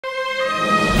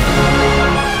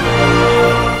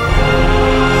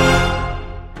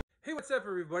What's up,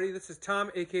 everybody? This is Tom,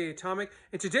 aka Atomic,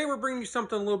 and today we're bringing you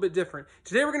something a little bit different.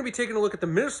 Today we're going to be taking a look at the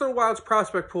Minnesota Wild's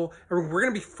prospect pool, and we're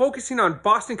going to be focusing on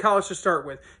Boston College to start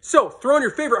with. So, throw on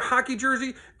your favorite hockey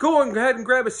jersey, go ahead and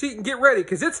grab a seat and get ready,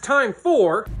 because it's time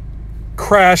for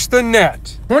Crash the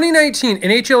Net. 2019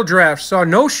 NHL Draft saw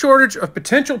no shortage of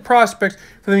potential prospects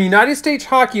for the United States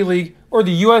Hockey League or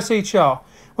the USHL,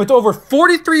 with over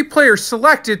 43 players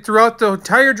selected throughout the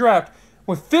entire draft,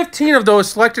 with 15 of those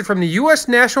selected from the U.S.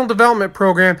 National Development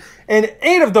Program and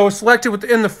 8 of those selected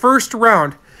within the first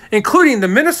round, including the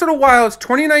Minnesota Wild's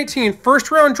 2019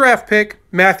 first-round draft pick,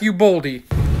 Matthew Boldy.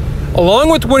 Along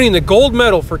with winning the gold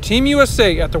medal for Team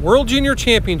USA at the World Junior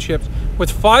Championships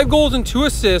with 5 goals and 2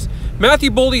 assists, Matthew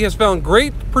Boldy has found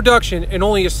great production in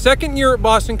only his second year at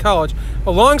Boston College,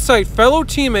 alongside fellow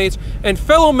teammates and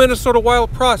fellow Minnesota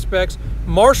Wild prospects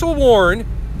Marshall Warren,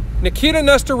 Nikita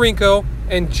Nesterenko,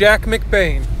 and Jack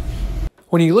McBain.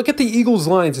 When you look at the Eagles'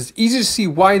 lines, it's easy to see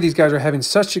why these guys are having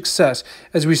such success,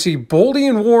 as we see Boldy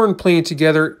and Warren playing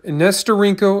together and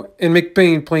Nesterenko and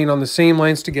McBain playing on the same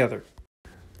lines together.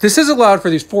 This has allowed for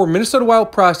these 4 Minnesota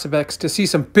Wild prospects to see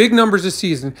some big numbers this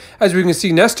season, as we can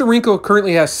see Nesterenko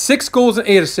currently has 6 goals and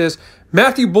 8 assists,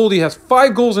 Matthew Boldy has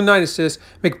 5 goals and 9 assists,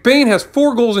 McBain has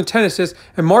 4 goals and 10 assists,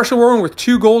 and Marshall Warren with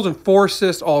 2 goals and 4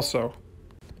 assists also.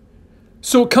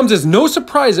 So it comes as no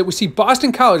surprise that we see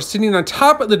Boston College sitting on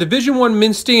top of the Division I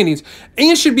men's standings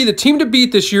and should be the team to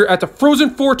beat this year at the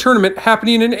Frozen Four tournament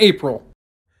happening in April.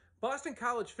 Boston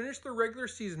College finished their regular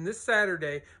season this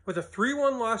Saturday with a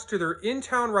 3-1 loss to their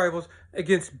in-town rivals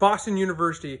against Boston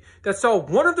University that saw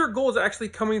one of their goals actually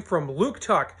coming from Luke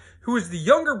Tuck, who is the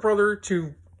younger brother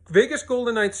to Vegas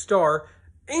Golden Knights star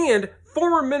and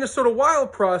former Minnesota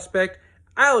Wild prospect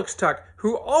Alex Tuck,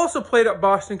 who also played at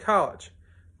Boston College.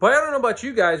 But I don't know about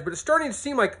you guys, but it's starting to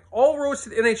seem like all roads to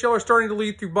the NHL are starting to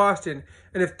lead through Boston.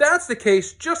 And if that's the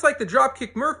case, just like the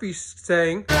Dropkick Murphys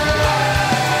saying,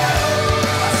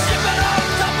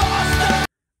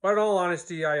 but in all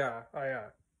honesty, I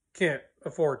can't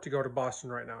afford to go to Boston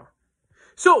right now.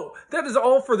 So that is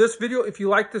all for this video. If you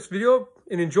liked this video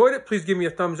and enjoyed it, please give me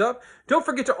a thumbs up. Don't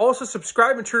forget to also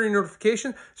subscribe and turn on your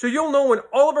notifications so you'll know when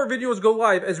all of our videos go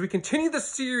live as we continue this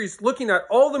series looking at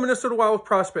all the Minnesota Wild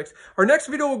prospects. Our next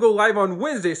video will go live on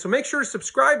Wednesday, so make sure to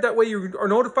subscribe. That way you are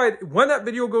notified when that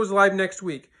video goes live next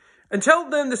week. Until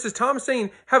then, this is Tom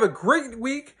saying have a great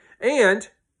week and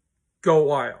go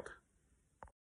Wild.